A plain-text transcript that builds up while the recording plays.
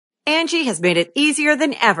Angie has made it easier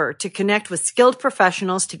than ever to connect with skilled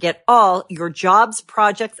professionals to get all your jobs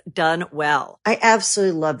projects done well. I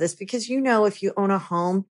absolutely love this because, if you own a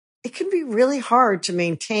home, it can be really hard to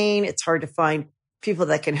maintain. It's hard to find people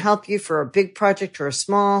that can help you for a big project or a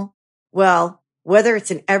small. Well, whether it's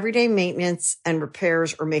in everyday maintenance and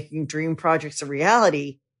repairs or making dream projects a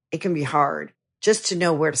reality, it can be hard just to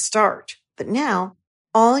know where to start. But now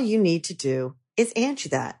all you need to do is Angie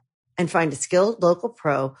that and find a skilled local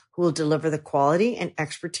pro who will deliver the quality and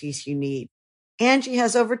expertise you need. Angie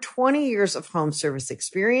has over 20 years of home service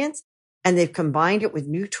experience, and they've combined it with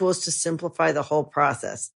new tools to simplify the whole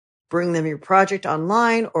process. Bring them your project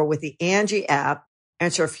online or with the Angie app,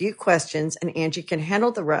 answer a few questions, and Angie can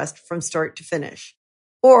handle the rest from start to finish.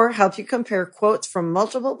 Or help you compare quotes from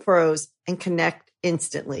multiple pros and connect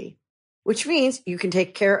instantly, which means you can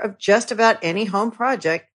take care of just about any home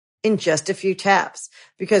project in just a few taps.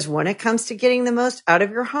 Because when it comes to getting the most out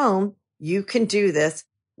of your home, you can do this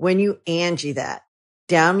when you Angie that.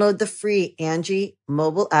 Download the free Angie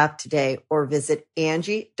mobile app today or visit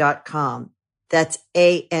Angie.com. That's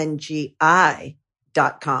ANGI.com.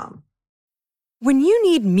 When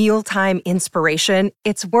you need mealtime inspiration,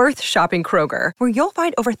 it's worth shopping Kroger, where you'll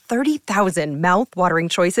find over 30,000 mouth-watering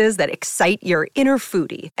choices that excite your inner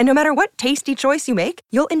foodie. And no matter what tasty choice you make,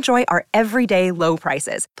 you'll enjoy our everyday low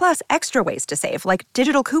prices, plus extra ways to save, like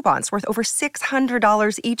digital coupons worth over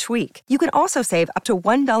 $600 each week. You can also save up to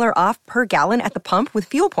 $1 off per gallon at the pump with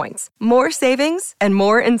fuel points. More savings and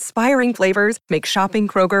more inspiring flavors make shopping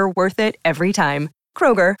Kroger worth it every time.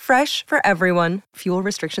 Kroger, fresh for everyone. Fuel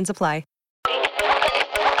restrictions apply.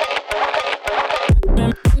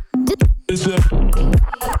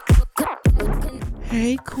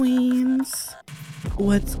 Hey queens,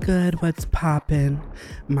 what's good, what's poppin'?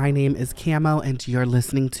 My name is Camo and you're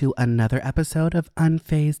listening to another episode of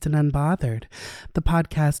Unfazed and Unbothered, the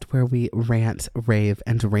podcast where we rant, rave,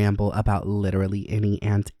 and ramble about literally any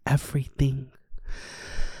and everything.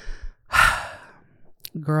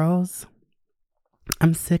 Girls,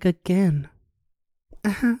 I'm sick again.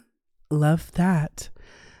 Love that.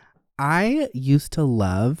 I used to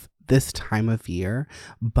love this time of year,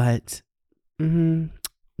 but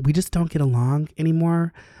we just don't get along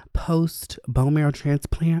anymore post bone marrow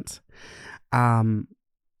transplant.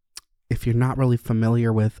 If you're not really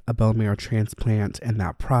familiar with a bone marrow transplant and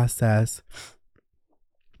that process,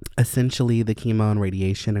 essentially the chemo and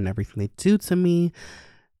radiation and everything they do to me,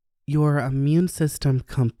 your immune system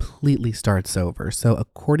completely starts over. So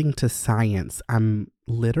according to science, I'm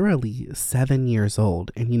literally 7 years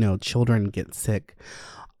old, and children get sick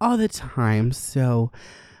all the time. So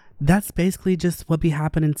that's basically just what be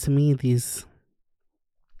happening to me these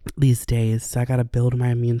days. So I gotta build my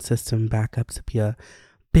immune system back up to be a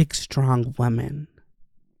big, strong woman.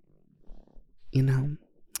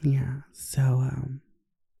 Yeah. So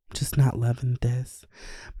just not loving this.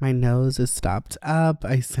 My nose is stopped up.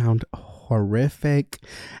 I sound horrific.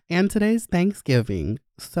 And today's Thanksgiving.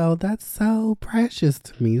 So that's so precious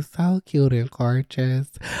to me. So cute and gorgeous.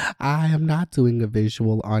 I am not doing a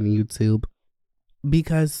visual on YouTube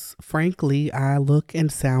because, frankly, I look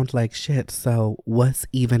and sound like shit. So what's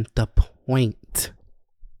even the point?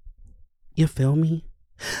 You feel me?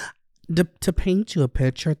 To paint you a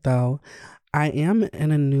picture, though, I am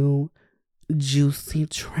in a new juicy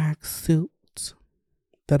tracksuit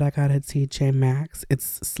that I got at TJ Maxx.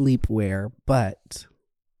 It's sleepwear, but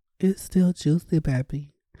it's still juicy, baby.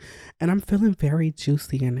 And I'm feeling very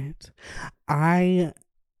juicy in it. I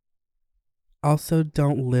also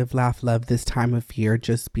don't live, laugh, love this time of year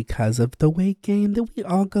just because of the weight gain that we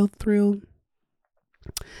all go through.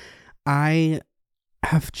 I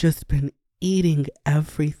have just been eating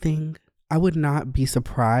everything. I would not be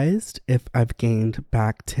surprised if I've gained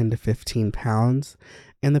back 10 to 15 pounds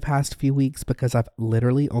in the past few weeks because I've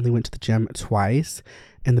literally only went to the gym twice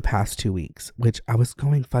in the past 2 weeks, which I was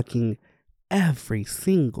going fucking every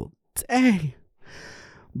single day.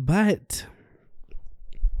 But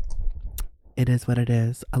it is what it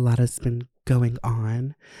is. A lot has been going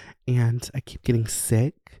on and I keep getting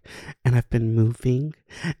sick and I've been moving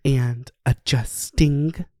and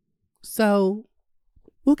adjusting. So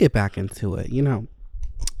we'll get back into it,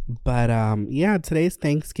 But yeah, today's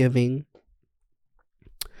Thanksgiving.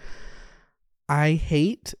 I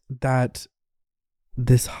hate that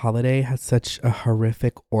this holiday has such a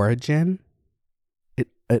horrific origin.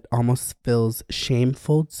 It almost feels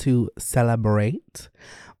shameful to celebrate,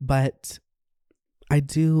 but I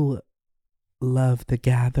do love the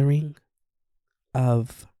gathering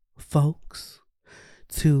of folks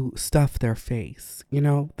to stuff their face.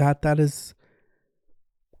 That is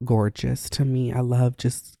gorgeous to me. I love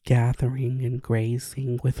just gathering and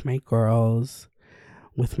grazing with my girls,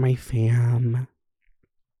 with my fam,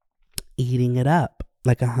 eating it up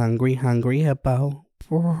like a hungry, hungry hippo.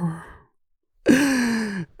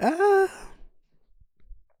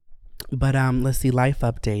 But let's see, life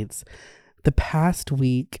updates. The past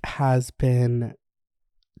week has been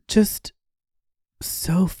just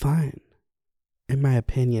so fun, in my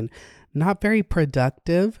opinion. Not very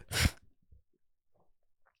productive,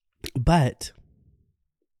 but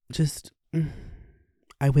just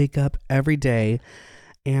I wake up every day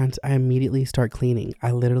and I immediately start cleaning.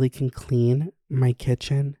 I literally can clean my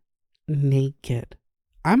kitchen naked.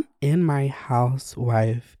 I'm in my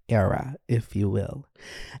housewife era, if you will.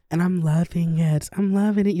 And I'm loving it. I'm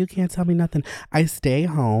loving it. You can't tell me nothing. I stay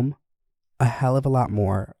home a hell of a lot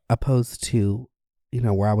more opposed to,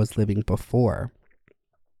 where I was living before.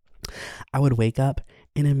 I would wake up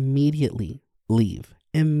and immediately leave.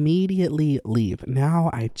 Now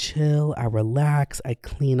I chill, I relax, I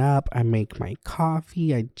clean up, I make my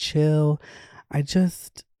coffee, I chill. I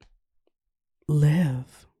just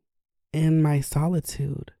live in my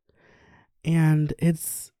solitude. And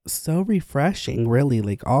it's so refreshing, really.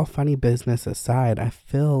 Like, all funny business aside, I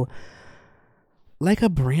feel like a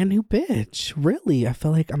brand new bitch. Really, I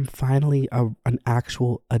feel like I'm finally an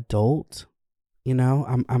actual adult.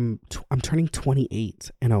 I'm turning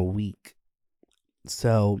 28 in a week.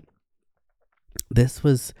 So this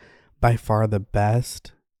was by far the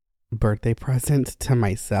best birthday present to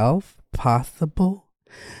myself possible,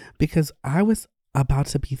 because I was about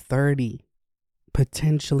to be 30,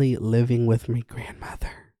 potentially living with my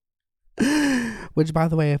grandmother. Which, by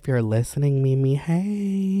the way, if you're listening, Mimi,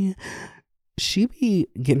 hey, she be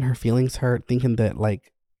getting her feelings hurt thinking that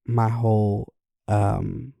like my whole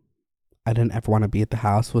I didn't ever want to be at the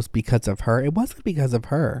house was because of her. It wasn't because of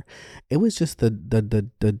her. It was just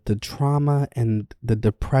the trauma and the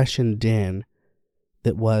depression den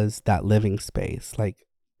that was that living space. Like,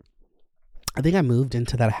 I think I moved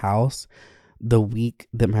into that house the week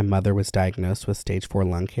that my mother was diagnosed with stage 4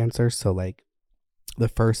 lung cancer. So like the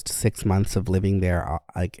first 6 months of living there,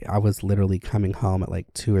 I was literally coming home at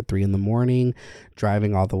like 2 or 3 in the morning,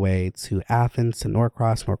 driving all the way to Athens, to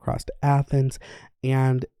Norcross to Athens.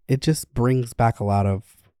 And it just brings back a lot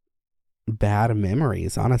of bad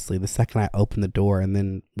memories, honestly, the second I open the door. And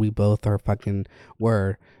then we both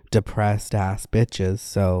were depressed ass bitches.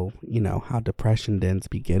 So, how depression dens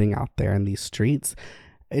be getting out there in these streets.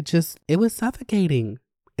 It was suffocating.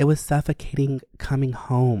 It was suffocating coming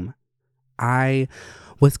home. I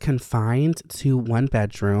was confined to one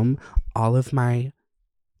bedroom, all of my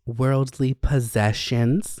worldly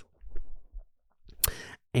possessions,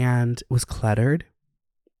 and was cluttered.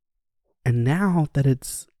 And now that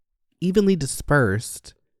it's evenly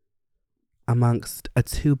dispersed amongst a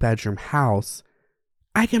 2-bedroom house,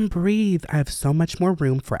 I can breathe. I have so much more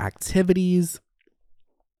room for activities.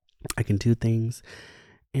 I can do things.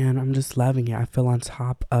 And I'm just loving it. I feel on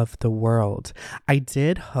top of the world. I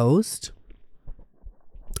did host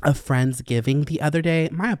a Friendsgiving the other day.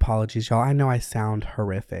 My apologies, y'all. I know I sound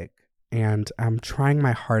horrific. And I'm trying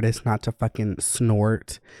my hardest not to fucking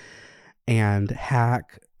snort and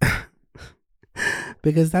hack.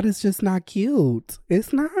 Because that is just not cute.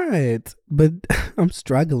 It's not. But I'm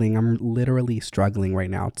struggling. I'm literally struggling right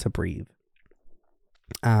now to breathe.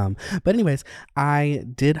 But anyways, I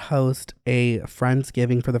did host a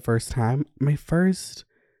Friendsgiving for the first time. My first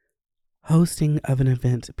hosting of an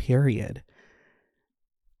event, period.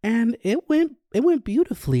 And it went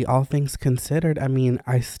beautifully, all things considered. I mean,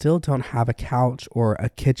 I still don't have a couch or a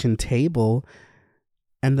kitchen table.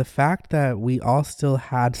 And the fact that we all still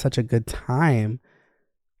had such a good time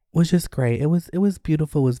was just great. It was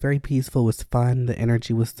beautiful. It was very peaceful. It was fun. The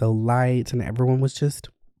energy was so light and everyone was just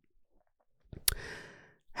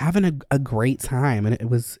having a great time. And it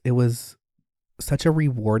was such a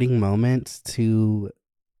rewarding moment to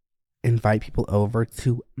invite people over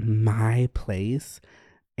to my place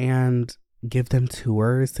and give them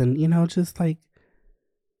tours. And, just like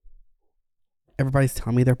everybody's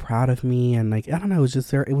telling me they're proud of me. And like, I don't know, it was just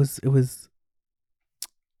there. It was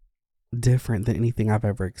different than anything I've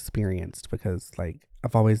ever experienced, because like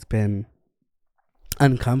I've always been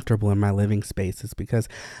uncomfortable in my living spaces because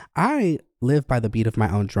I live by the beat of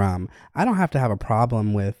my own drum. I don't have to have a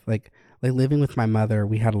problem with like living with my mother.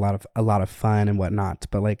 We had a lot of fun and whatnot,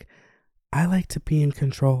 but like I like to be in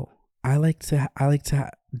control. I like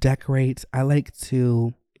to decorate. I like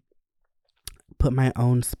to put my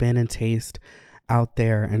own spin and taste out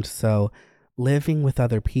there. And so living with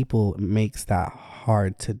other people makes that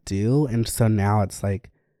hard to do. And so now it's like,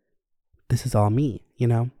 this is all me,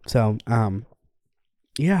 So,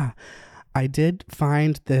 Yeah, I did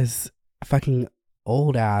find this fucking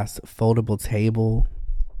old ass foldable table.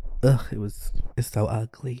 Ugh, it's so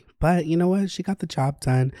ugly. But you know what? She got the job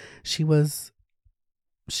done. She was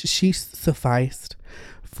she sufficed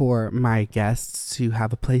for my guests to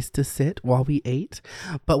have a place to sit while we ate.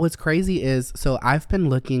 But what's crazy is, so I've been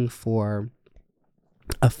looking for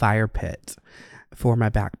a fire pit for my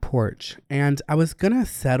back porch, and I was gonna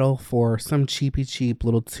settle for some cheap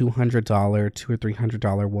little $200, $200 or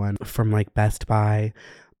 $300 one from like Best Buy.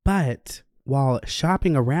 But while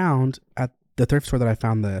shopping around at the thrift store that I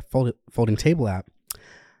found the folding table at,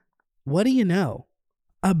 what do you know?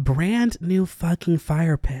 A brand new fucking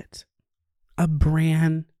fire pit. A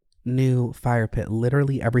brand new fire pit.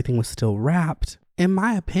 Literally everything was still wrapped. In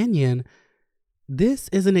my opinion, this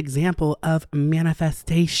is an example of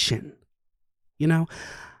manifestation. You know,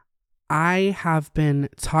 I have been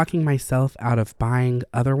talking myself out of buying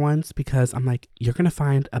other ones because I'm like, you're going to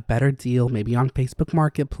find a better deal, maybe on Facebook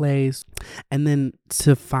Marketplace. And then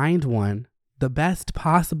to find one, the best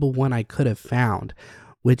possible one I could have found,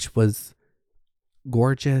 which was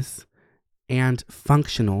gorgeous and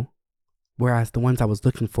functional. Whereas the ones I was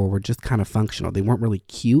looking for were just kind of functional. They weren't really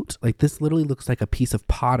cute. Like, this literally looks like a piece of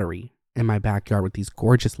pottery in my backyard with these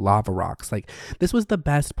gorgeous lava rocks. Like, this was the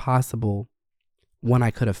best possible one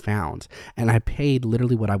I could have found. And I paid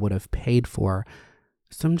literally what I would have paid for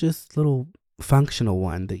some just little functional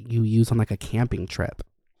one that you use on like a camping trip.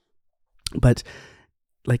 But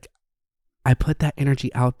like, I put that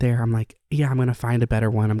energy out there. I'm like, yeah, I'm going to find a better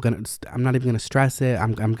one. I'm not even going to stress it.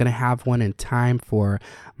 I'm going to have one in time for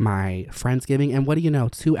my Friendsgiving. And what do you know?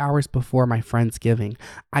 2 hours before my Friendsgiving,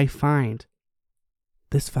 I find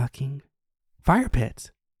this fucking fire pit.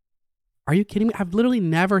 Are you kidding me? I've literally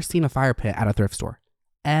never seen a fire pit at a thrift store.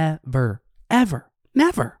 Ever.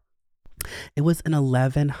 Never. It was an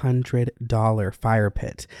 $1,100 fire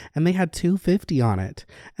pit, and they had $250 on it.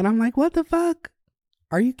 And I'm like, what the fuck?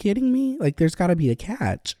 Are you kidding me? Like, there's got to be a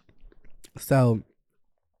catch. So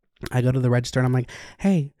I go to the register and I'm like,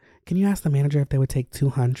 hey, can you ask the manager if they would take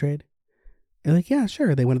 200? They're like, yeah,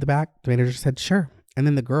 sure. They went to the back. The manager said, sure. And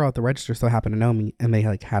then the girl at the register so happened to know me, and they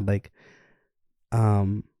like had like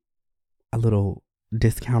a little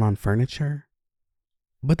discount on furniture.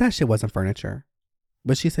 But that shit wasn't furniture.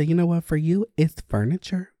 But she said, you know what? For you, it's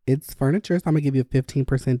furniture. It's furniture. So I'm going to give you a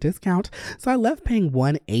 15% discount. So I left paying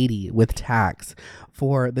 $180 with tax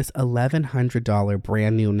for this $1,100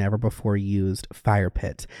 brand new, never before used fire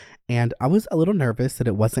pit. And I was a little nervous that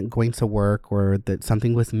it wasn't going to work or that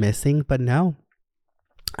something was missing. But no,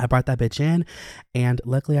 I brought that bitch in. And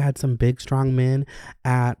luckily I had some big, strong men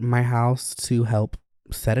at my house to help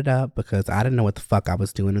set it up because I didn't know what the fuck I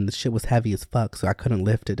was doing, and the shit was heavy as fuck, so I couldn't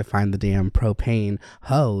lift it to find the damn propane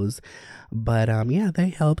hose. But yeah, they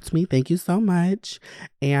helped me. Thank you so much.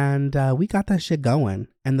 And we got that shit going,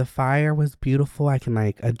 and the fire was beautiful. I can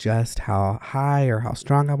like adjust how high or how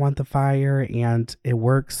strong I want the fire, and it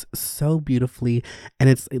works so beautifully. And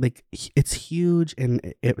it's like, it's huge,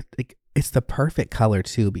 and it's the perfect color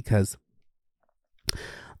too, because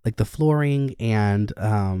like the flooring and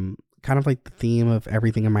kind of like the theme of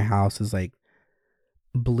everything in my house is like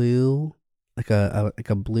blue, like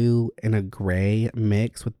a blue and a gray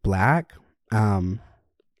mix with black. And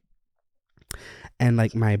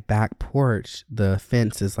like my back porch, the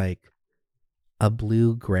fence is like a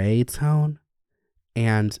blue gray tone,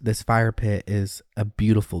 and this fire pit is a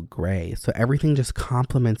beautiful gray. So everything just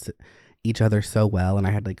complements each other so well. And I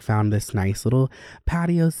had like found this nice little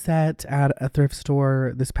patio set at a thrift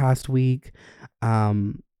store this past week.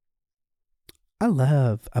 I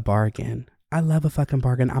love a bargain. I love a fucking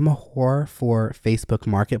bargain. I'm a whore for Facebook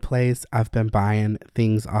Marketplace. I've been buying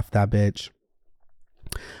things off that bitch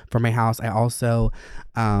for my house. I also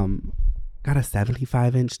got a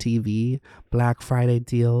 75-inch TV, Black Friday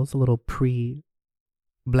deals, a little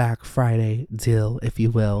pre-Black Friday deal, if you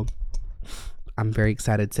will. I'm very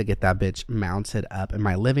excited to get that bitch mounted up in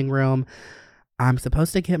my living room. I'm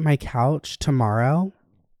supposed to get my couch tomorrow.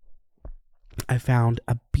 I found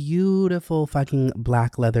a beautiful fucking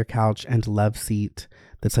black leather couch and love seat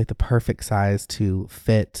that's like the perfect size to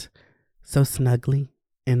fit so snugly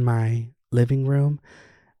in my living room.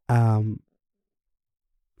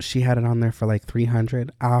 She had it on there for like $300.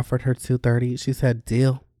 I offered her $230. She said,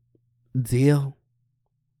 deal.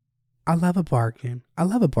 I love a bargain.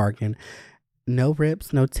 No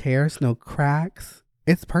rips, no tears, no cracks.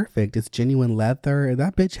 It's perfect. It's genuine leather.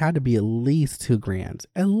 That bitch had to be at least $2,000.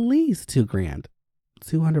 At least $2,000.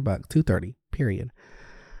 $200, $230, period.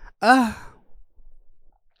 I'm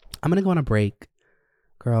gonna go on a break,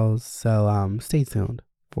 girls. So stay tuned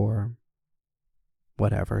for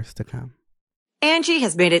whatever's to come. Angie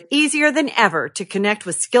has made it easier than ever to connect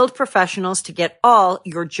with skilled professionals to get all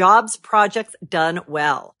your jobs projects done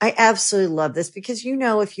well. I absolutely love this because,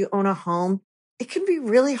 if you own a home, it can be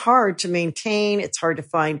really hard to maintain. It's hard to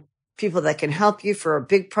find people that can help you for a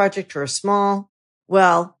big project or a small.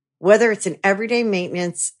 Well, whether it's in everyday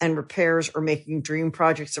maintenance and repairs or making dream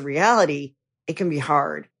projects a reality, it can be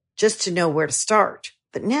hard just to know where to start.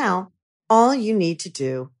 But now all you need to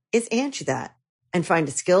do is Angie that and find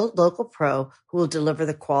a skilled local pro who will deliver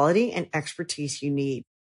the quality and expertise you need.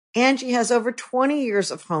 Angie has over 20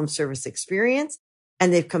 years of home service experience,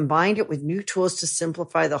 and they've combined it with new tools to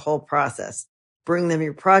simplify the whole process. Bring them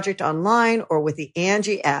your project online or with the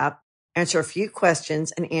Angie app, answer a few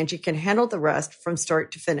questions, and Angie can handle the rest from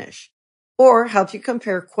start to finish. Or help you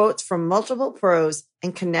compare quotes from multiple pros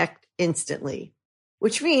and connect instantly,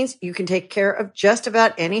 which means you can take care of just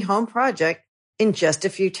about any home project in just a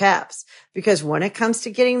few taps. Because when it comes to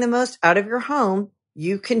getting the most out of your home,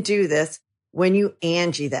 you can do this when you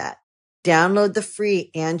Angie that. Download the free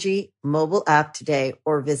Angie mobile app today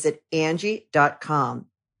or visit Angie.com.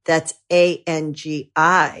 That's ANGI.com.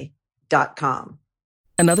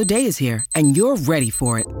 Another day is here, and you're ready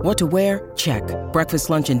for it. What to wear? Check. Breakfast,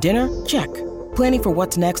 lunch, and dinner? Check. Planning for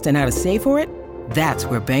what's next and how to save for it? That's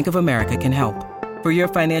where Bank of America can help. For your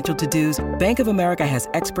financial to-dos, Bank of America has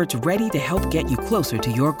experts ready to help get you closer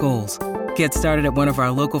to your goals. Get started at one of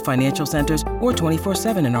our local financial centers or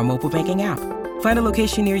 24/7 in our mobile banking app. Find a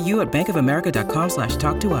location near you at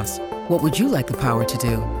bankofamerica.com/talktous. What would you like the power to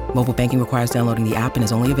do? Mobile banking requires downloading the app and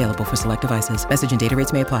is only available for select devices. Message and data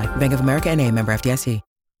rates may apply. Bank of America N.A., member FDIC.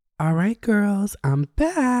 All right, girls, I'm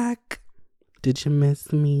back. Did you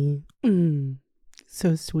miss me?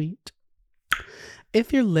 So sweet.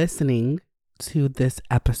 If you're listening to this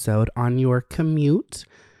episode on your commute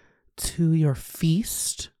to your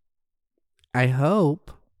feast, I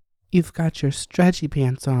hope you've got your stretchy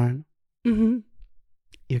pants on.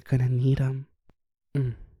 You're gonna need them.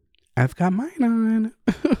 I've got mine on.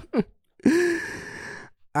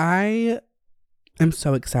 I am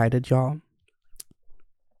so excited, y'all.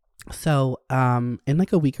 So, in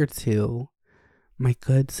like a week or two, my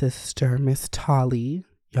good sister, Miss Tolly,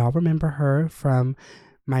 y'all remember her from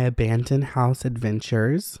my abandoned house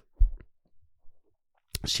adventures.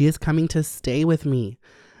 She is coming to stay with me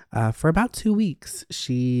for about 2 weeks.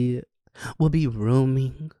 She will be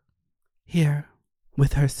rooming here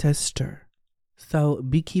with her sister. So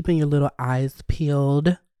be keeping your little eyes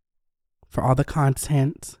peeled for all the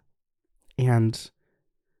content and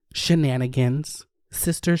shenanigans,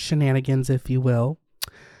 sister shenanigans, if you will,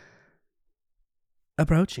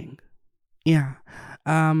 approaching. Yeah.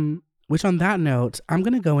 Which on that note, I'm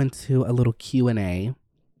going to go into a little Q&A. I'm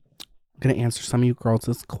going to answer some of you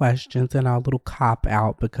girls' questions and a little cop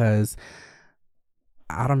out because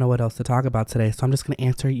I don't know what else to talk about today. So I'm just going to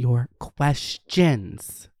answer your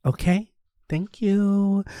questions. Okay? Thank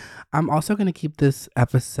you. I'm also going to keep this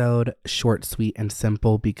episode short, sweet, and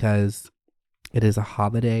simple because it is a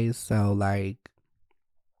holiday. So like,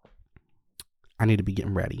 I need to be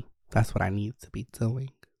getting ready. That's what I need to be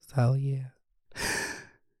doing. So yeah.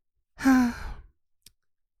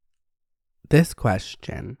 This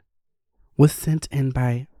question was sent in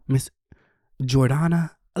by Miss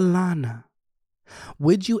Jordana Alana.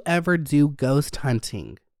 Would you ever do ghost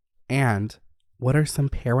hunting? And what are some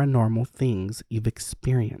paranormal things you've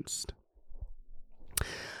experienced?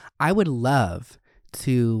 I would love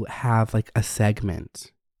to have like a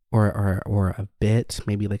segment or a bit,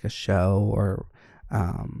 maybe like a show or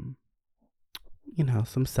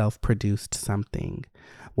some self-produced something,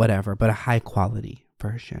 whatever, but a high quality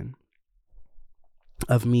version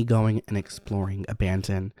of me going and exploring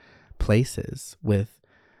abandoned places with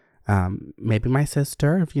maybe my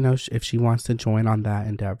sister, if she wants to join on that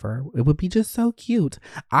endeavor. It would be just so cute.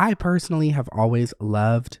 I personally have always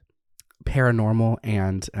loved paranormal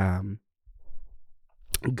and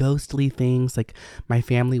ghostly things. Like my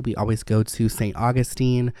family, we always go to St.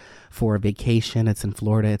 Augustine for a vacation. It's in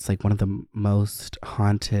Florida. It's like one of the most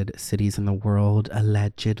haunted cities in the world,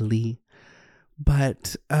 allegedly.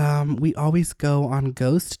 But we always go on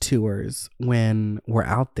ghost tours when we're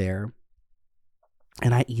out there.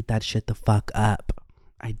 And I eat that shit the fuck up.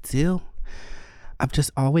 I do. I've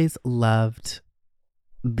just always loved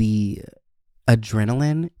the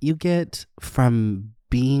adrenaline you get from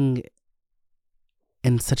being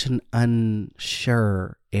in such an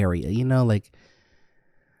unsure area, like,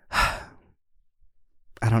 I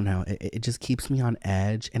don't know. It just keeps me on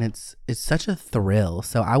edge, and it's such a thrill.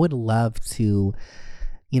 So I would love to,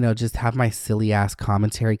 just have my silly ass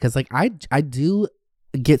commentary. Cause like, I do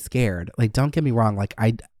get scared. Like, don't get me wrong. Like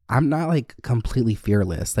I'm not like completely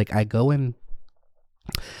fearless. Like I go in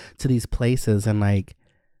to these places, and like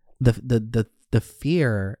the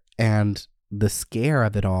fear and the scare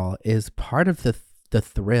of it all is part of the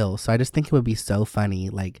thrill. So I just think it would be so funny,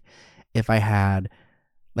 like if I had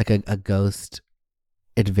like a ghost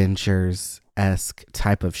adventures-esque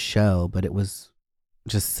type of show, but it was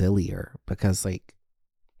just sillier, because like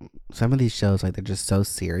some of these shows, like they're just so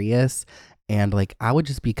serious, and like I would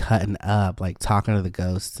just be cutting up, like talking to the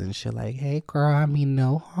ghosts and shit, like, hey girl, I mean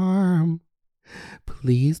no harm,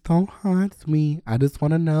 please don't haunt me, I just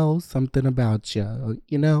want to know something about you,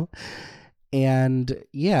 you know. And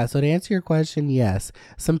yeah, so to answer your question, yes,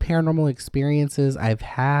 some paranormal experiences I've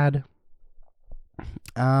had.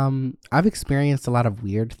 I've experienced a lot of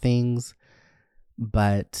weird things,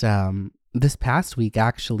 but this past week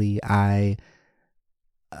actually so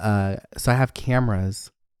I have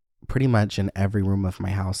cameras pretty much in every room of my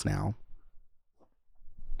house now.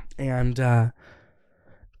 And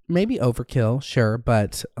maybe overkill, sure,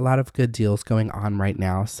 but a lot of good deals going on right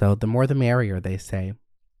now. So the more the merrier, they say.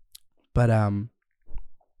 But I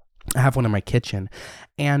have one in my kitchen,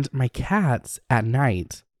 and my cats at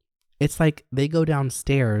night, it's like they go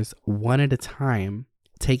downstairs one at a time,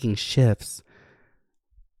 taking shifts,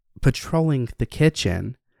 patrolling the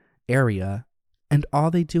kitchen area, and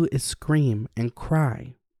all they do is scream and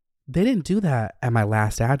cry. They didn't do that at my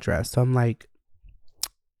last address. So I'm like,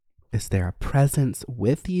 is there a presence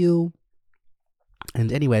with you?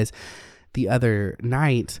 And anyways, the other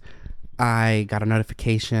night, I got a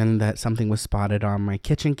notification that something was spotted on my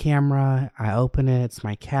kitchen camera. I open it, it's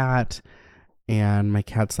my cat, and my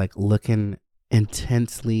cat's like looking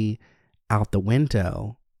intensely out the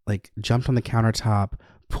window, like jumped on the countertop,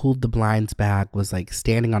 pulled the blinds back, was like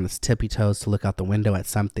standing on its tippy toes to look out the window at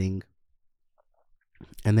something.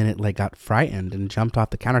 And then it like got frightened and jumped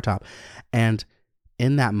off the countertop. And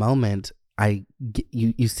in that moment,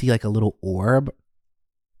 you see like a little orb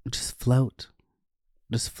just float.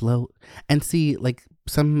 And see, like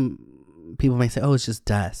some people may say, oh, it's just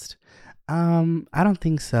dust. I don't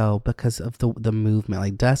think so, because of the movement.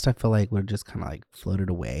 Like dust, I feel like would just kind of like floated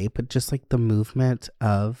away, but just like the movement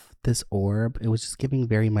of this orb, it was just giving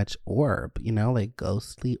very much orb, you know, like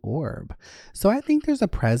ghostly orb. So I think there's a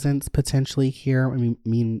presence potentially here. I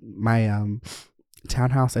mean, my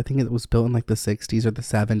townhouse, I think it was built in like the 60s or the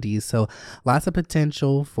 70s, so lots of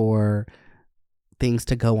potential for things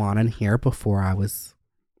to go on in here before I was,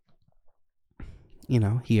 you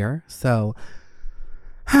know, here. So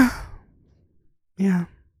yeah.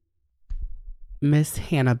 Miss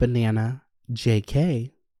Hannah Banana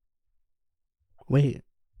JK. Wait,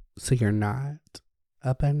 so you're not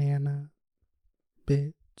a banana,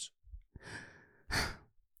 bitch?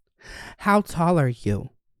 How tall are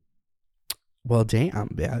you? Well, damn,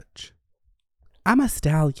 bitch. I'm a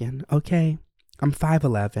stallion, okay? I'm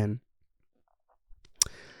 5'11".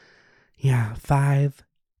 Yeah,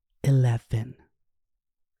 5'11".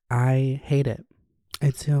 I hate it.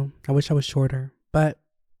 I do. I wish I was shorter, but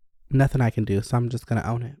nothing I can do, so I'm just gonna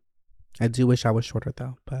own it. I do wish I was shorter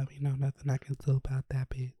though, but you know, nothing I can do about that,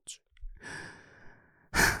 bitch.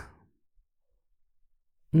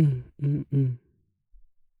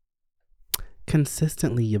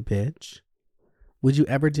 Consistently, you bitch. Would you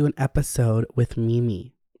ever do an episode with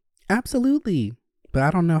Mimi? Absolutely, but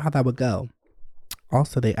I don't know how that would go.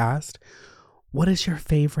 Also, they asked, what is your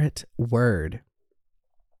favorite word?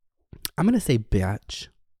 I'm going to say bitch.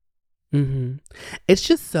 It's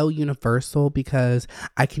just so universal because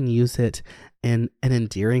I can use it in an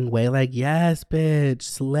endearing way, like, yes, bitch,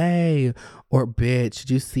 slay, or bitch,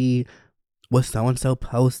 did you see what so-and-so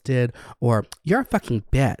posted, or you're a fucking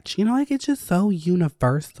bitch, you know, like it's just so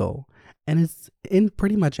universal, and it's in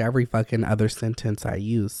pretty much every fucking other sentence I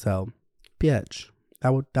use. So bitch,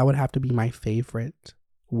 that would have to be my favorite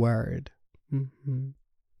word.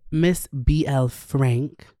 Miss BL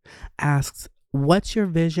Frank asks, what's your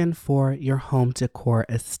vision for your home decor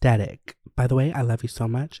aesthetic? By the way, I love you so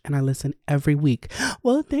much, and I listen every week.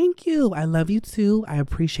 Well, thank you. I love you too. I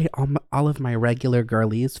appreciate all of my regular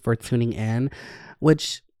girlies for tuning in,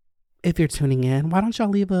 which, if you're tuning in, why don't y'all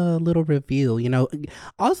leave a little review? You know,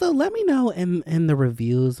 also let me know in the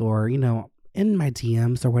reviews, or, you know, in my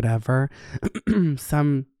DMs or whatever,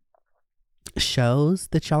 some shows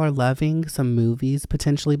that y'all are loving, some movies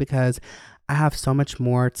potentially, because I have so much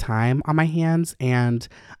more time on my hands, and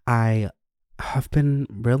I have been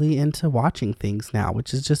really into watching things now,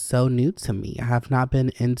 which is just so new to me. I have not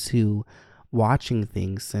been into watching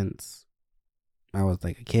things since I was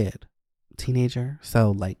like a kid, teenager.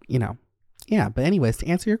 So like, you know, yeah. But anyways, to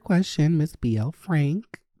answer your question, Miss BL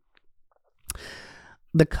Frank,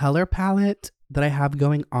 the color palette that I have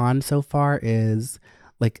going on so far is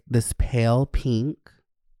like this pale pink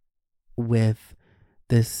with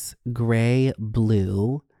this gray,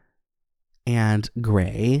 blue, and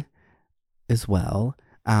gray as well,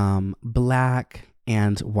 black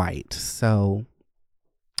and white. So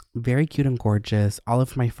very cute and gorgeous. All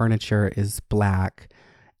of my furniture is black,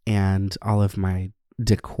 and all of my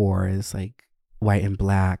decor is like white and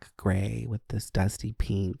black, gray with this dusty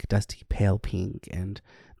pale pink, and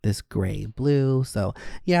this gray blue. So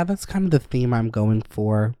yeah, that's kind of the theme I'm going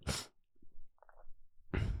for,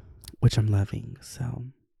 which I'm loving. So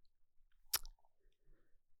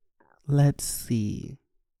let's see.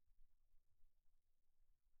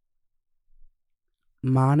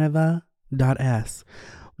 Manava.s.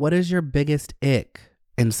 What is your biggest ick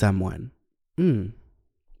in someone? In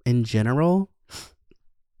general,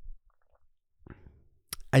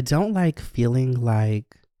 I don't like feeling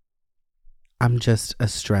like I'm just a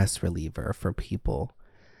stress reliever for people.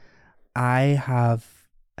 I have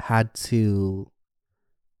had to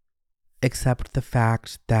accept the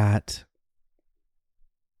fact that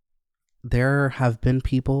there have been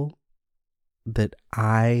people that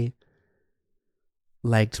I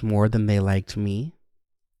liked more than they liked me,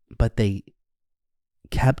 but they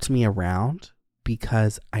kept me around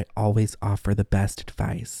because I always offer the best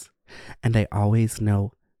advice, and I always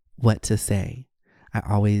know what to say. I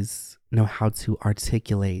always know how to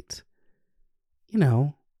articulate,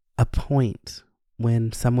 a point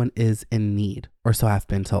when someone is in need, or so I've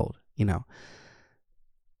been told,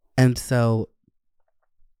 And so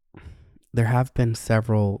there have been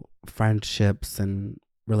several friendships and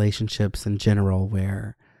relationships in general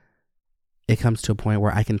where it comes to a point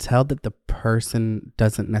where I can tell that the person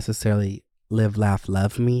doesn't necessarily live, laugh,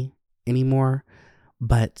 love me anymore,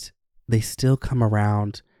 but they still come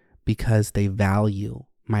around because they value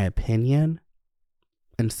my opinion.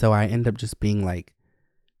 And so I end up just being like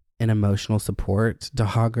an emotional support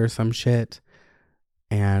dog or some shit.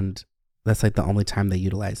 And that's like the only time they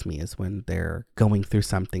utilize me is when they're going through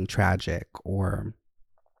something tragic or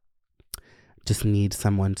just need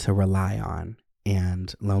someone to rely on.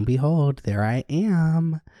 And lo and behold, there I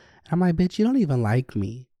am. I'm like, bitch, you don't even like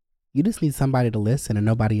me. You just need somebody to listen and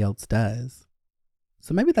nobody else does.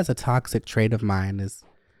 So maybe that's a toxic trait of mine, is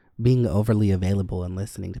being overly available and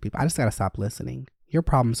listening to people. I just got to stop listening. Your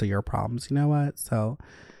problems are your problems. You know what? So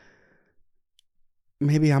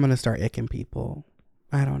maybe I'm going to start icking people.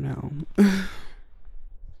 I don't know.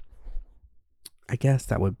 I guess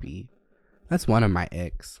that's one of my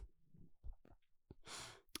icks.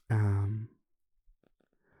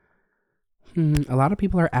 A lot of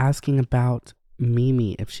people are asking about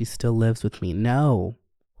Mimi, if she still lives with me. No,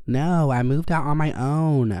 I moved out on my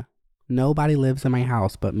own. Nobody lives in my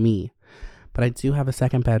house but me. But I do have a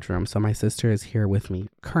second bedroom, so my sister is here with me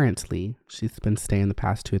currently. She's been staying the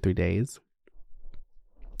past 2 or 3 days,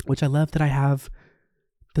 which I love that I have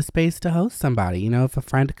the space to host somebody. If a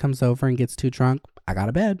friend comes over and gets too drunk, I got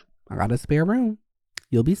a bed. I got a spare room.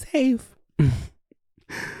 You'll be safe.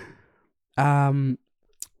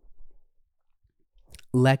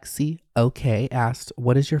 Lexi OK asked,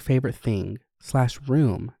 what is your favorite thing /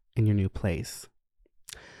 room in your new place?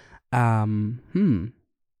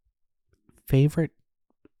 Favorite,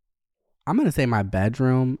 I'm gonna say my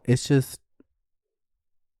bedroom. It's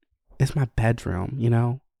my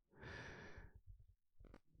bedroom,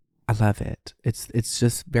 I love it. It's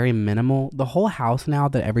just very minimal. The whole house, now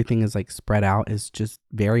that everything is like spread out, is just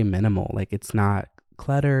very minimal. Like, it's not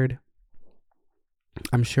cluttered.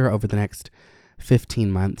 I'm sure over the next 15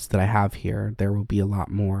 months that I have here, there will be a lot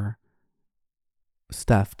more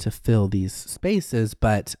stuff to fill these spaces,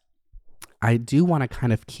 but I do want to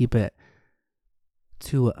kind of keep it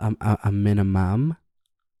to a minimum.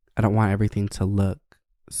 I don't want everything to look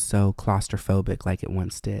so claustrophobic like it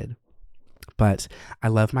once did. But I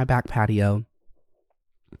love my back patio.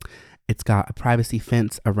 It's got a privacy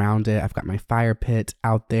fence around it. I've got my fire pit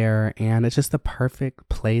out there, and it's just the perfect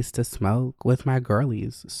place to smoke with my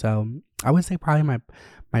girlies. So I would say probably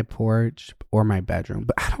my porch or my bedroom.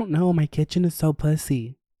 But I don't know. My kitchen is so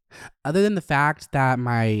pussy. Other than the fact that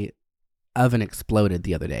my oven exploded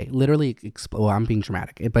the other day. Literally well, I'm being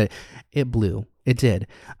dramatic, but it blew. It did.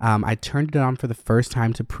 I turned it on for the first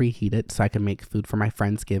time to preheat it so I could make food for my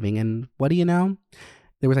Friendsgiving. And what do you know?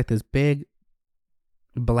 There was like this big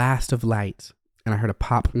blast of light, and I heard a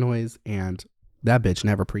pop noise, and that bitch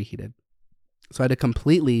never preheated. So I had to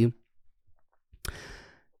completely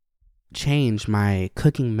change my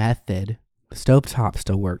cooking method. The stovetop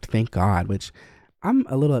still worked, thank God, which I'm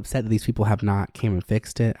a little upset that these people have not came and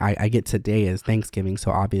fixed it. I get today is Thanksgiving,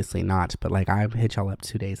 so obviously not, but like I hit y'all up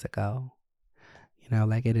 2 days ago.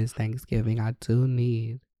 Like it is Thanksgiving. I do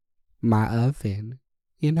need my oven.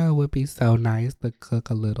 You know, it would be so nice to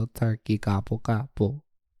cook a little turkey gobble gobble.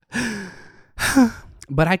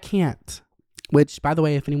 But I can't. Which, by the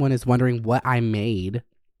way, if anyone is wondering what I made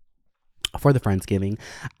for the Friendsgiving,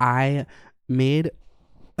 I made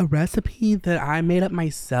a recipe that I made up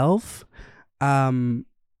myself. Everyone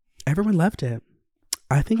loved it.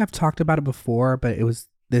 I think I've talked about it before, but it was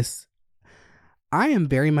this. I am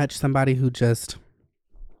very much somebody who just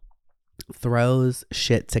throws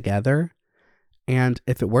shit together. And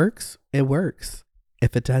if it works, it works.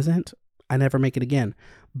 If it doesn't, I never make it again.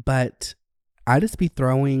 But I just be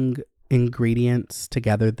throwing ingredients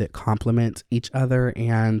together that complement each other.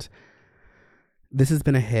 And this has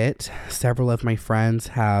been a hit. Several of my friends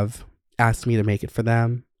have asked me to make it for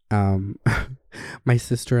them. My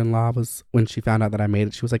sister-in-law was, when she found out that I made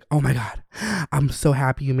it, she was like, oh my God, I'm so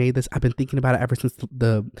happy you made this. I've been thinking about it ever since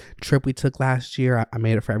the trip we took last year. I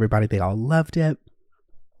made it for everybody. They all loved it.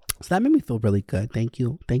 So that made me feel really good. Thank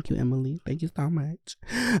you. Thank you, Emily. Thank you so much.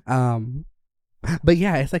 But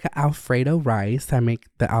yeah, it's like an Alfredo rice. I make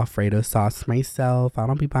the Alfredo sauce myself. I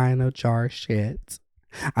don't be buying no jar shit.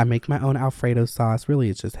 I make my own Alfredo sauce. Really,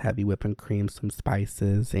 it's just heavy whipping cream, some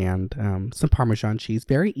spices, and some Parmesan cheese.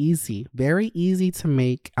 Very easy to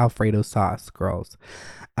make Alfredo sauce, girls.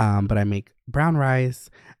 But I make brown rice.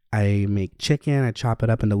 I make chicken. I chop it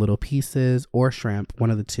up into little pieces, or shrimp,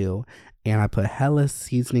 one of the two. And I put hella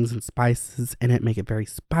seasonings and spices in it, make it very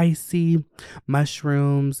spicy.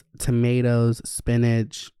 Mushrooms, tomatoes,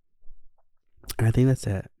 spinach. And I think that's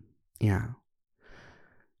it. Yeah.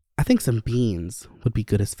 I think some beans would be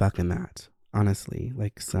good as fuck in that, honestly.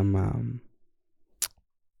 Like some,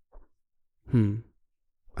 I don't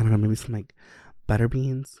know, maybe some like butter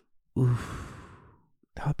beans. Oof,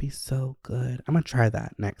 that would be so good. I'm gonna try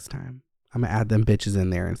that next time. I'm gonna add them bitches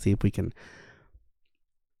in there and see if we can,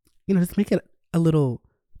 just make it a little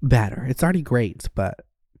better. It's already great, but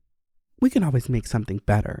we can always make something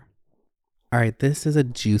better. All right, this is a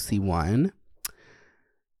juicy one.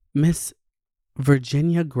 Miss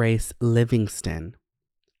Virginia Grace Livingston,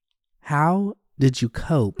 how did you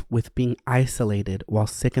cope with being isolated while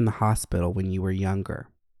sick in the hospital when you were younger?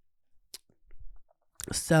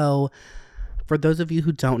 So, for those of you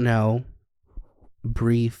who don't know,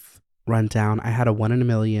 brief rundown, I had a 1 in a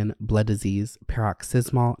million blood disease,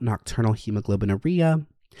 paroxysmal nocturnal hemoglobinuria,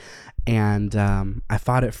 and I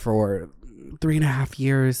fought it for 3.5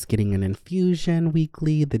 years, getting an infusion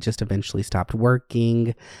weekly that just eventually stopped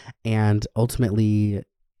working. And ultimately,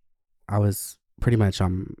 I was pretty much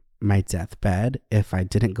on my deathbed if I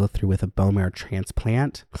didn't go through with a bone marrow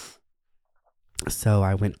transplant. So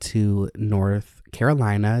I went to North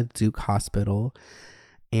Carolina, Duke Hospital,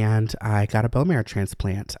 and I got a bone marrow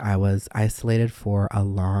transplant. I was isolated for a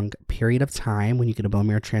long period of time. When you get a bone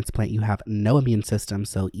marrow transplant, you have no immune system.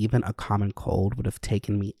 So even a common cold would have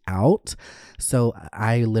taken me out. So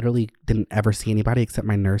I literally didn't ever see anybody except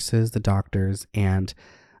my nurses, the doctors, and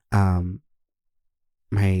my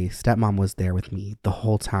stepmom was there with me the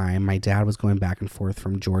whole time. My dad was going back and forth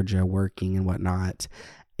from Georgia working and whatnot.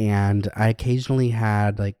 And I occasionally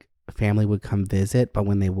had like family would come visit, but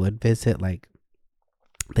when they would visit, like,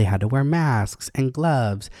 they had to wear masks and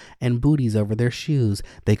gloves and booties over their shoes.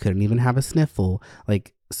 They couldn't even have a sniffle.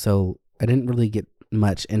 Like, so I didn't really get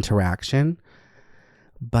much interaction.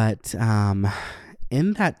 But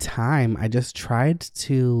in that time, I just tried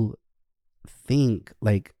to think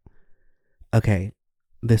like, okay,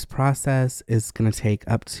 this process is going to take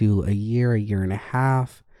up to a year and a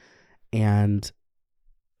half, and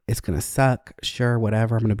it's going to suck. Sure,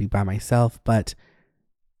 whatever. I'm going to be by myself, but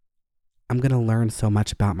I'm going to learn so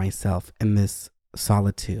much about myself in this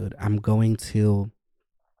solitude. I'm going to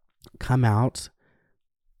come out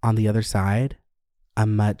on the other side a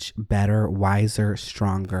much better, wiser,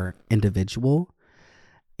 stronger individual.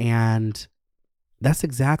 And that's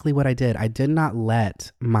exactly what I did. I did not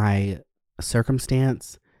let my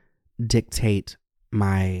circumstance dictate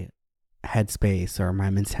my headspace or my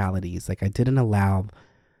mentalities. Like, I didn't allow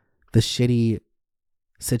the shitty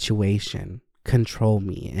situation control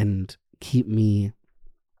me and keep me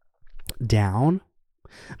down,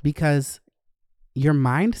 because your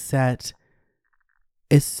mindset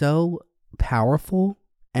is so powerful,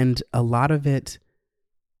 and a lot of it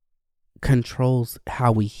controls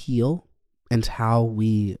how we heal and how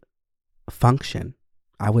we function,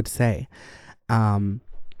 I would say. Going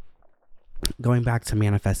back to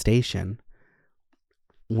manifestation,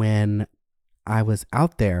 when I was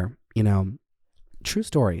out there, true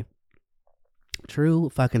story. True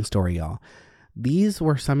fucking story, y'all. These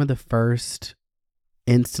were some of the first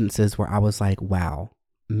instances where I was like, wow,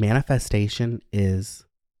 manifestation is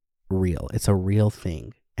real. It's a real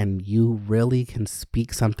thing. and you really can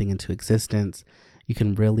speak something into existence, you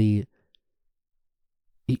can really,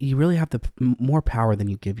 you really have the more power than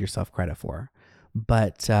you give yourself credit for.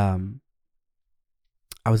 But I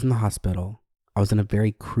was in the hospital. I was in a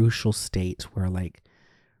very crucial state where, like,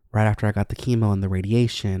 right after I got the chemo and the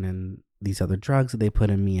radiation and these other drugs that they put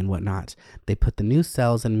in me and whatnot, they put the new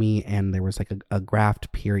cells in me, and there was like a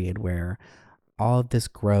graft period where all of this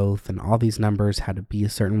growth and all these numbers had to be a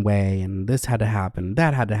certain way, and this had to happen,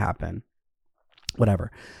 that had to happen,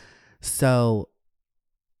 whatever. So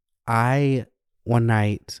I one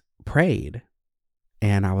night prayed,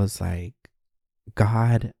 and I was like,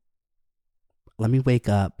 God, let me wake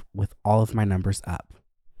up with all of my numbers up.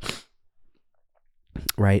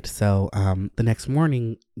 Right. So the next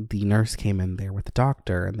morning, the nurse came in there with the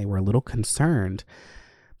doctor, and they were a little concerned.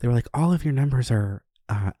 They were like, all of your numbers are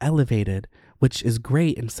elevated, which is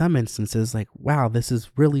great in some instances. Like, wow, this is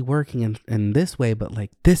really working in this way, but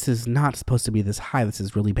like, this is not supposed to be this high. This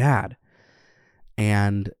is really bad.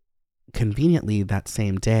 And conveniently, that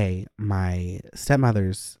same day, my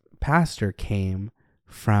stepmother's pastor came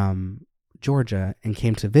from Georgia and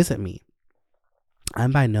came to visit me.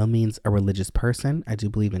 I'm by no means a religious person. I do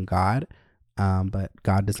believe in God, but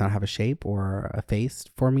God does not have a shape or a face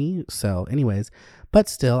for me. So anyways, but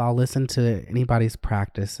still, I'll listen to anybody's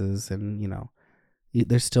practices, and,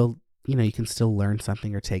 there's still, you can still learn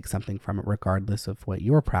something or take something from it regardless of what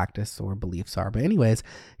your practice or beliefs are. But anyways,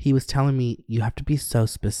 he was telling me you have to be so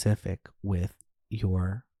specific with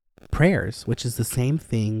your prayers, which is the same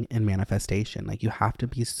thing in manifestation. Like, you have to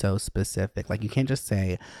be so specific. Like, you can't just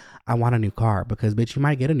say, I want a new car, because bitch, you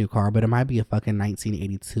might get a new car, but it might be a fucking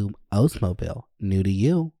 1982 Oldsmobile, new to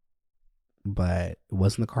you, but it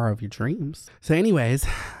wasn't the car of your dreams. So anyways,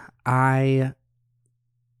 I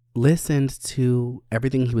listened to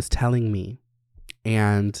everything he was telling me,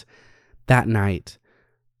 and that night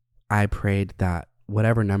I prayed that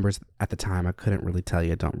whatever numbers at the time, I couldn't really tell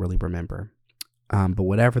you, I don't really remember, but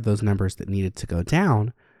whatever those numbers that needed to go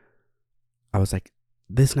down, I was like,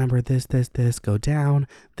 this number, this, go down,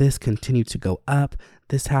 this continue to go up,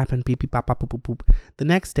 this happened, beep, beep, bop, bop, boop, boop, boop. The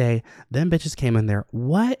next day, them bitches came in there.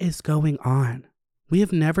 What is going on? We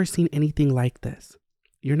have never seen anything like this.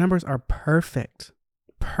 Your numbers are perfect.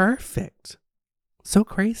 Perfect. So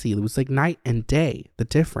crazy. It was like night and day, the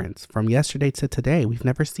difference from yesterday to today. We've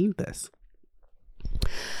never seen this.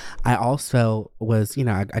 I also was,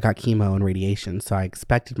 I got chemo and radiation, so I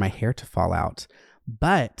expected my hair to fall out.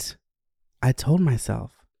 But I told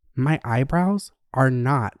myself, my eyebrows are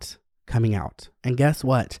not coming out. And guess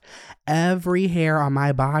what? Every hair on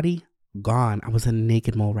my body, gone. I was a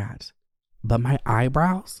naked mole rat. But my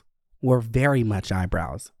eyebrows were very much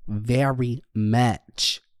eyebrows. Very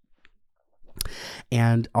much.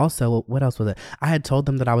 And also, what else was it? I had told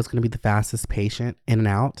them that I was going to be the fastest patient in and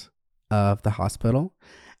out of the hospital.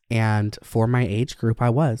 And for my age group, I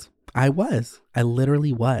was. I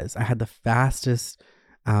literally was. I had the fastest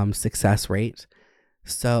success rate.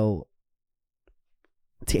 So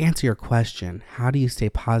to answer your question, how do you stay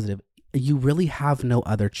positive? You really have no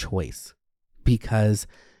other choice, because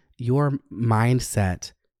your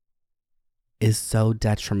mindset is so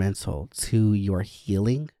detrimental to your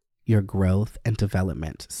healing, your growth, and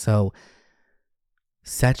development. So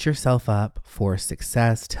set yourself up for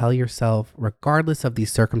success. Tell yourself, regardless of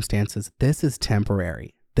these circumstances, this is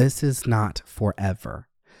temporary. This is not forever.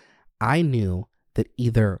 I knew that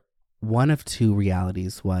either one of two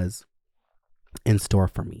realities was in store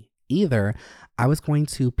for me. Either I was going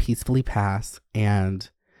to peacefully pass and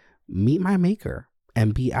meet my maker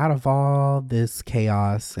and be out of all this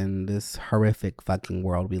chaos and this horrific fucking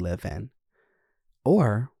world we live in,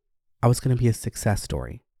 or I was going to be a success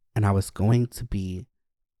story, and I was going to be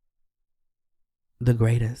the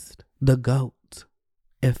greatest, the GOAT,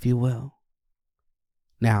 if you will.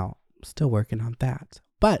 Now, still working on that,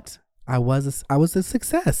 but I was a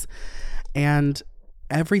success, and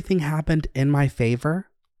everything happened in my favor.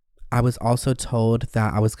 I was also told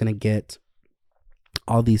that I was going to get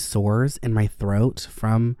all these sores in my throat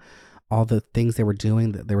from all the things they were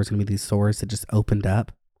doing, that there was going to be these sores that just opened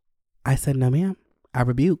up. I said, no, ma'am, I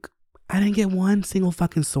rebuke. I didn't get one single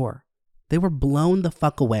fucking sore. They were blown the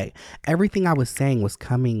fuck away. Everything I was saying was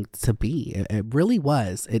coming to be. It really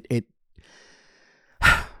was.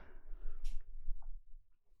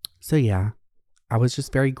 So yeah, I was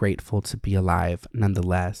just very grateful to be alive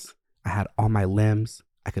nonetheless. I had all my limbs.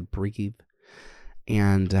 I could breathe.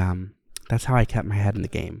 And that's how I kept my head in the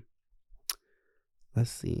game.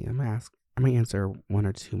 Let's see. I'm going to answer one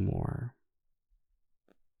or two more.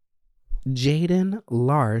 Jaden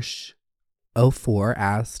Larsh 04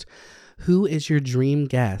 asked, who is your dream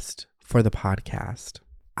guest for the podcast?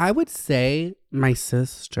 I would say my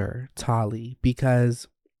sister, Tali, because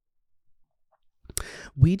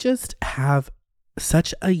we just have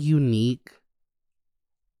such a unique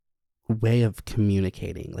way of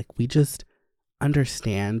communicating. Like, we just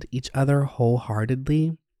understand each other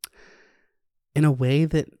wholeheartedly in a way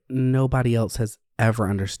that nobody else has ever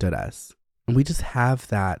understood us. And we just have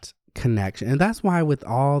that connection. And that's why with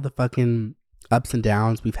all the fucking ups and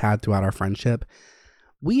downs we've had throughout our friendship,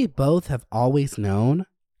 we both have always known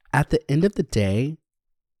at the end of the day,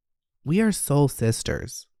 we are soul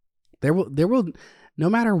sisters. There will, no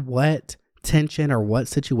matter what tension or what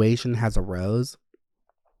situation has arose,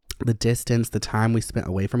 the distance, the time we spent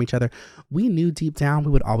away from each other, we knew deep down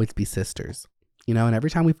we would always be sisters, you know. And every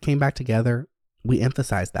time we came back together, we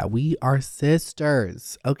emphasized that we are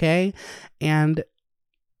sisters, okay? And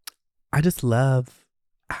I just love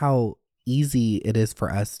how easy it is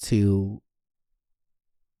for us to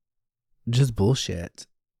just bullshit.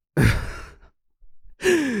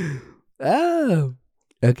 Oh,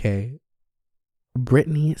 okay.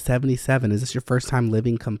 Brittany 77, is this your first time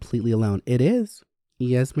living completely alone? It is.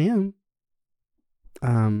 Yes, ma'am.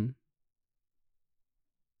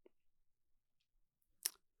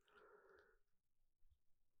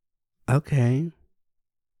 Okay.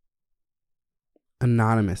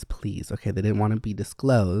 Anonymous, please. Okay, they didn't want to be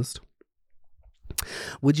disclosed.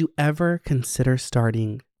 Would you ever consider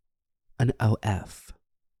starting an OF?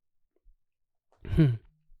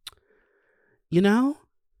 You know,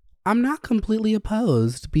 I'm not completely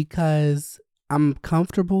opposed because I'm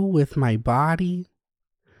comfortable with my body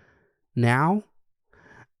now.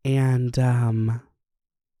 And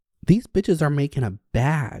these bitches are making a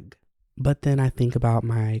bag. But then I think about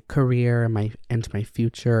my career and my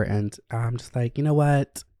future, and I'm just like, you know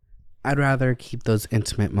what? I'd rather keep those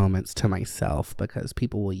intimate moments to myself because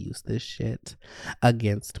people will use this shit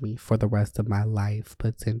against me for the rest of my life,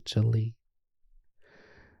 potentially.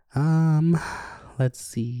 Let's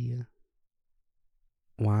see.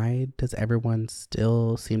 Why does everyone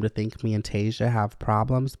still seem to think me and Tasia have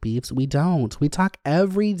problems, beefs? We don't. We talk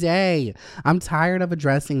every day. I'm tired of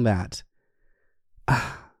addressing that.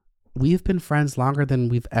 We've been friends longer than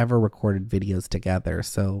we've ever recorded videos together.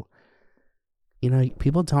 So, you know,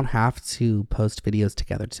 people don't have to post videos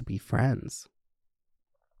together to be friends.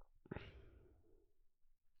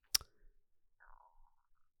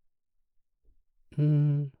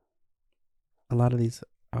 A lot of these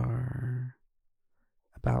are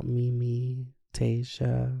about Mimi,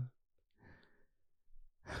 Tasia.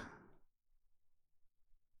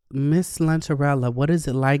 Miss Lantarella, what is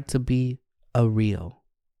it like to be a real?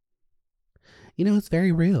 You know, it's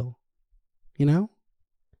very real. You know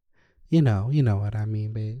what I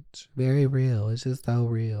mean, bitch. Very real. It's just so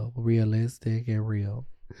real, realistic and real.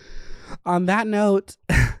 On that note,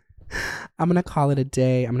 I'm going to call it a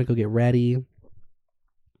day. I'm going to go get ready.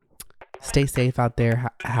 Stay safe out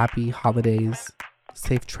there. Happy holidays.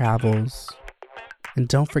 Safe travels. And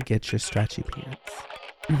don't forget your stretchy pants.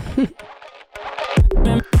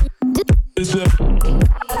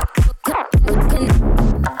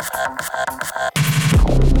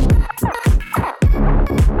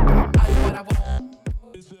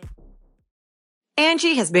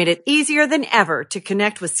 Angie has made it easier than ever to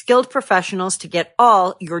connect with skilled professionals to get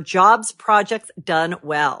all your jobs projects done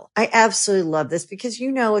well. I absolutely love this because, you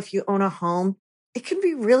know, if you own a home, it can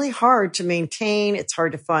be really hard to maintain. It's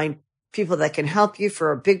hard to find people that can help you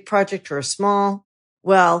for a big project or a small.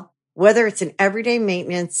 Well, whether it's in everyday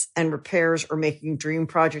maintenance and repairs or making dream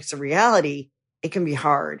projects a reality, it can be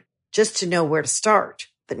hard just to know where to start.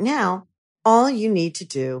 But now all you need to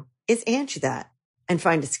do is Angie that and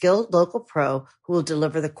find a skilled local pro who will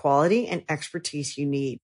deliver the quality and expertise you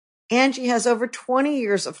need. Angie has over 20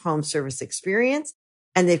 years of home service experience,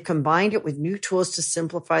 and they've combined it with new tools to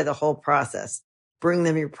simplify the whole process. Bring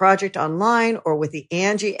them your project online or with the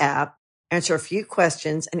Angie app, answer a few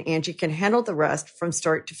questions, and Angie can handle the rest from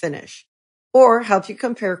start to finish. Or help you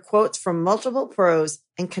compare quotes from multiple pros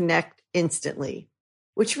and connect instantly,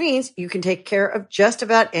 which means you can take care of just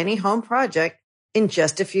about any home project in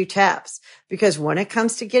just a few taps. Because when it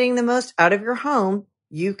comes to getting the most out of your home,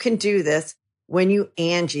 you can do this when you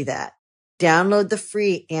Angie that. Download the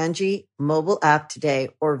free Angie mobile app today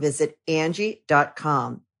or visit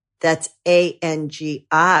Angie.com. That's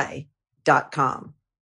ANGI.com.